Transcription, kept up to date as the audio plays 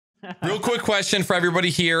Real quick question for everybody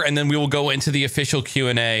here, and then we will go into the official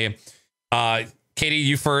Q&A. Katie,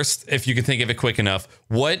 you first, if you can think of it quick enough.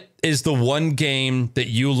 What is the one game that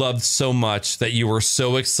you loved so much that you were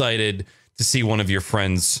so excited to see one of your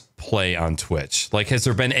friends play on Twitch? Like, has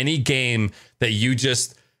there been any game that you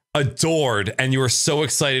just adored and you were so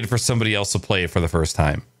excited for somebody else to play it for the first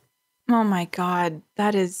time? Oh my God,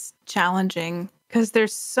 that is challenging because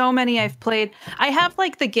there's so many I've played. I have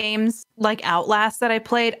like the games like Outlast that I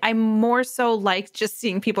played. I more so liked just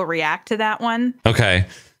seeing people react to that one. Okay.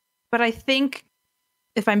 But I think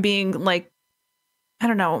if I'm being like, I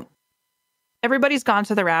don't know, Everybody's Gone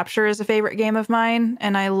to the Rapture is a favorite game of mine.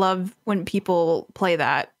 And I love when people play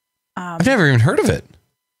that. I've never even heard of it.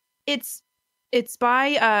 It's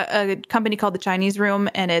by a company called The Chinese Room,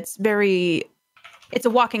 and it's a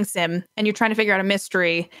walking sim, and you're trying to figure out a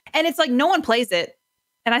mystery, and it's like no one plays it.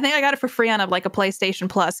 And I think I got it for free on a PlayStation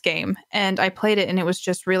Plus game, and I played it, and it was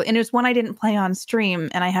just really, and it was one I didn't play on stream,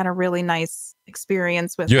 and I had a really nice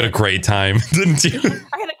experience with it. You had a great time, didn't you?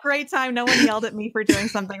 I had a great time. No one yelled at me for doing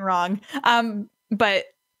something wrong. But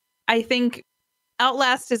I think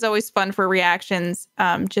Outlast is always fun for reactions.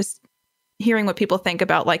 Just hearing what people think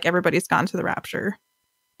about like Everybody's Gone to the Rapture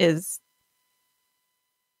is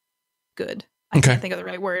good. I can't think of the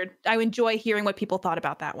right word. I enjoy hearing what people thought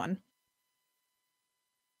about that one.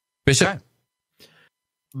 Bishop? Okay.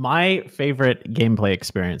 My favorite gameplay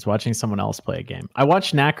experience, watching someone else play a game. I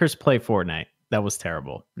watched Knackers play Fortnite. That was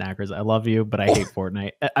terrible. Knackers, I love you, but I hate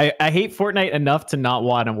Fortnite. I hate Fortnite enough to not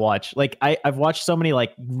want to watch. Like, I've watched so many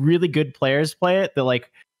like really good players play it that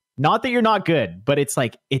like, not that you're not good, but it's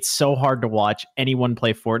like, it's so hard to watch anyone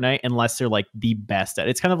play Fortnite unless they're like the best at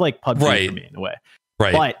it. It's kind of like PUBG for me in a way.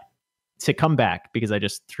 Right. But to come back, because I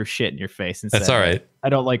just threw shit in your face and That's said, all right. I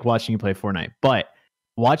don't like watching you play Fortnite, but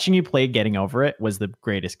watching you play Getting Over It was the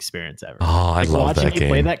greatest experience ever. Oh, I love watching that you game.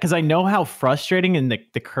 play that, because I know how frustrating and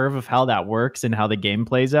the curve of how that works and how the game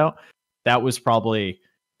plays out. That was probably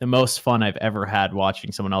the most fun I've ever had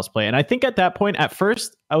watching someone else play. And I think at that point, at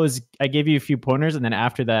first, I gave you a few pointers, and then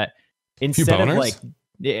after that, instead of like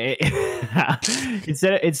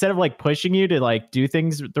instead of like pushing you to like do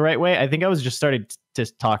things the right way, I think I was just starting to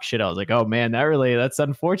talk shit. I was like, oh man, that's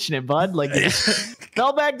unfortunate, bud. Like, you just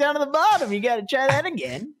fell back down to the bottom. You got to try that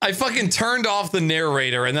again. I fucking turned off the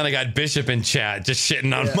narrator, and then I got Bishop in chat just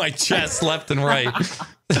shitting on my chest left and right. So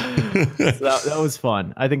that was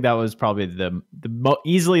fun. I think that was probably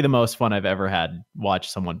easily the most fun I've ever had watch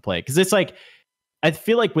someone play, because it's like, I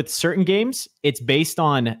feel like with certain games, it's based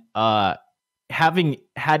on having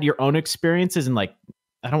had your own experiences and like,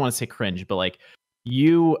 I don't want to say cringe, but like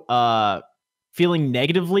you feeling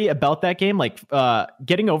negatively about that game. Like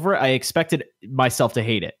Getting Over It, I expected myself to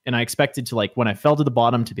hate it, and I expected to like, when I fell to the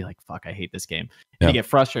bottom, to be like, fuck, I hate this game, and to get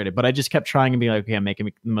frustrated. But I just kept trying and being like, okay, I'm making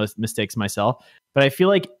the most mistakes myself. But I feel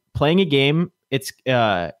like playing a game, it's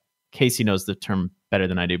Casey knows the term better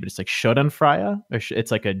than I do, but it's like Schadenfreude, or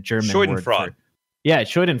it's like a German word for, yeah,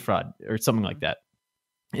 Schadenfreude or something like that.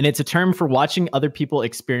 And it's a term for watching other people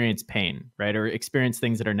experience pain, right? Or experience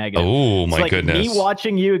things that are negative. Oh my goodness. Me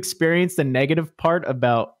watching you experience the negative part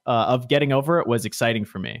about of Getting Over It was exciting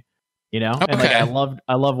for me, you know? Okay. And like,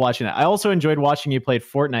 I love watching that. I also enjoyed watching you play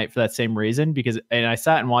Fortnite for that same reason, and I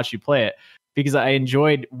sat and watched you play it because I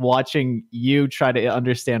enjoyed watching you try to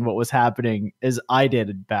understand what was happening as I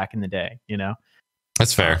did back in the day, you know?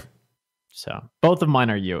 That's fair. So both of mine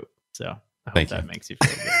are you. So I hope that makes you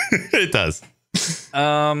feel good. It does.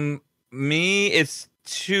 Me, it's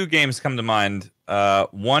two games come to mind.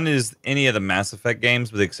 One is any of the Mass Effect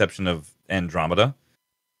games, with the exception of Andromeda,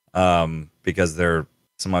 because they're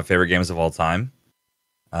some of my favorite games of all time.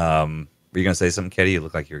 Were you gonna say something, Katie? You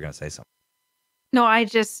look like you were gonna say something. No, I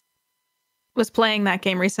just was playing that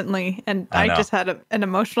game recently, and I just had an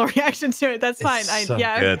emotional reaction to it. That's fine. It's so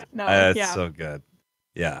good. It's so good.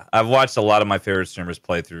 Yeah, I've watched a lot of my favorite streamers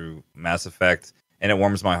play through Mass Effect, and it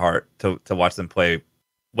warms my heart to watch them play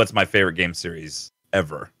what's my favorite game series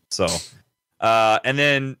ever. So, and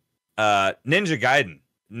then Ninja Gaiden.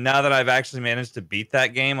 Now that I've actually managed to beat that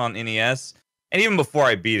game on NES, and even before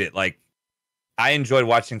I beat it, like, I enjoyed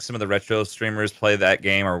watching some of the retro streamers play that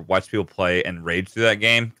game, or watch people play and rage through that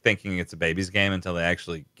game, thinking it's a baby's game until they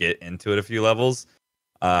actually get into it a few levels.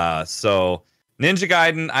 So Ninja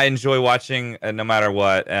Gaiden, I enjoy watching no matter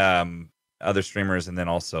what, other streamers, and then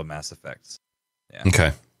also Mass Effects. Yeah.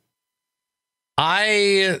 Okay.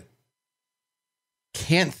 I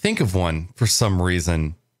can't think of one for some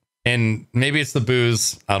reason. And maybe it's the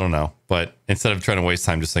booze. I don't know. But instead of trying to waste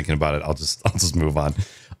time just thinking about it, I'll just move on.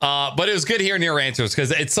 But it was good hearing your answers,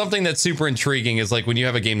 because it's something that's super intriguing, is like when you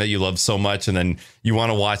have a game that you love so much and then you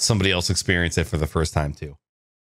want to watch somebody else experience it for the first time too.